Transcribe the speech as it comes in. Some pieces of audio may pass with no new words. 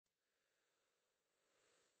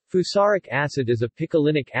Fusaric acid is a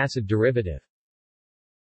picolinic acid derivative.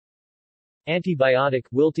 Antibiotic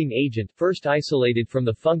wilting agent, first isolated from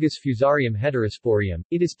the fungus Fusarium heterosporium.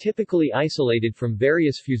 It is typically isolated from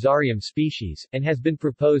various Fusarium species, and has been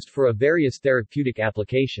proposed for various therapeutic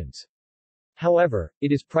applications. However,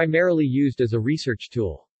 it is primarily used as a research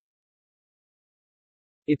tool.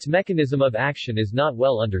 Its mechanism of action is not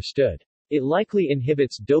well understood. It likely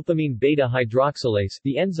inhibits dopamine beta-hydroxylase,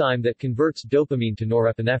 the enzyme that converts dopamine to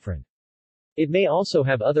norepinephrine. It may also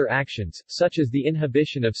have other actions, such as the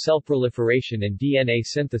inhibition of cell proliferation and DNA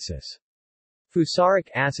synthesis. Fusaric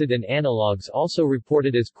acid and analogues also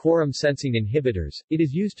reported as quorum sensing inhibitors. It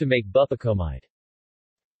is used to make bupacomide.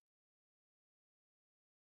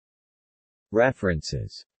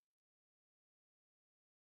 References